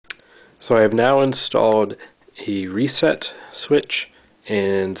So I have now installed a reset switch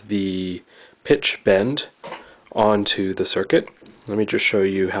and the pitch bend onto the circuit. Let me just show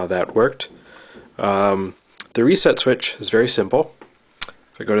you how that worked. The reset switch is very simple.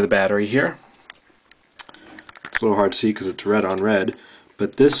 If I go to the battery here, it's a little hard to see because it's red on red,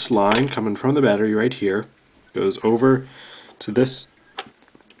 but this line coming from the battery right here goes over to this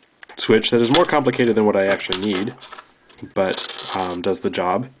switch that is more complicated than what I actually need, but does the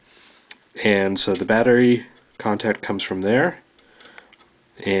job. And so the battery contact comes from there,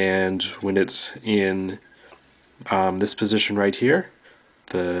 and when it's in this position right here,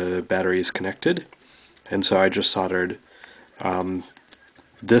 the battery is connected. And so I just soldered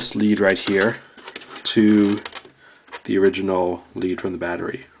this lead right here to the original lead from the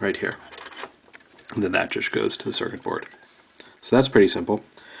battery right here, and then that just goes to the circuit board. So that's pretty simple.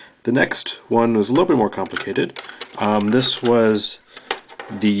 The next one was a little bit more complicated. This was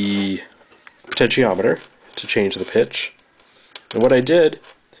the potentiometer to change the pitch, and what I did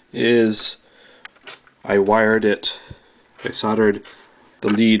is I soldered the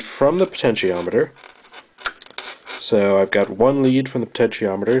lead from the potentiometer. So I've got one lead from the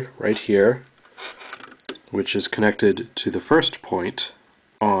potentiometer right here, which is connected to the first point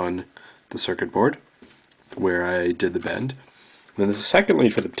on the circuit board where I did the bend. And then the second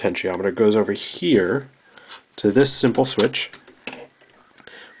lead for the potentiometer goes over here to this simple switch,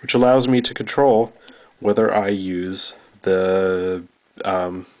 which allows me to control whether I use the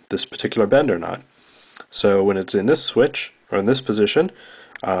this particular bend or not. So when it's in this switch, or in this position,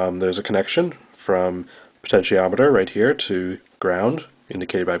 there's a connection from potentiometer right here to ground,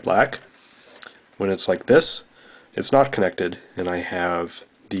 indicated by black. When it's like this, it's not connected, and I have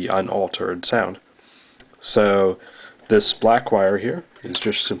the unaltered sound. So this black wire here is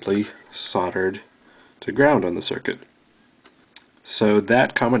just simply soldered to ground on the circuit. So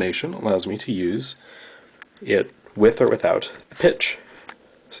that combination allows me to use it with or without the pitch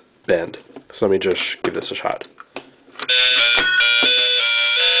bend. So let me just give this a shot.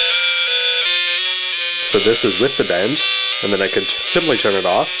 So this is with the bend, and then I could simply turn it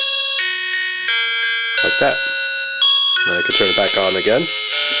off like that. And I could turn it back on again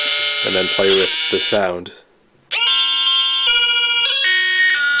and then play with the sound.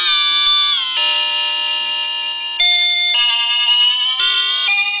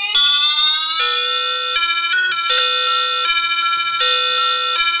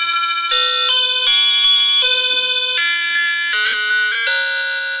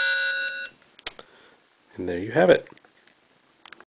 And there you have it.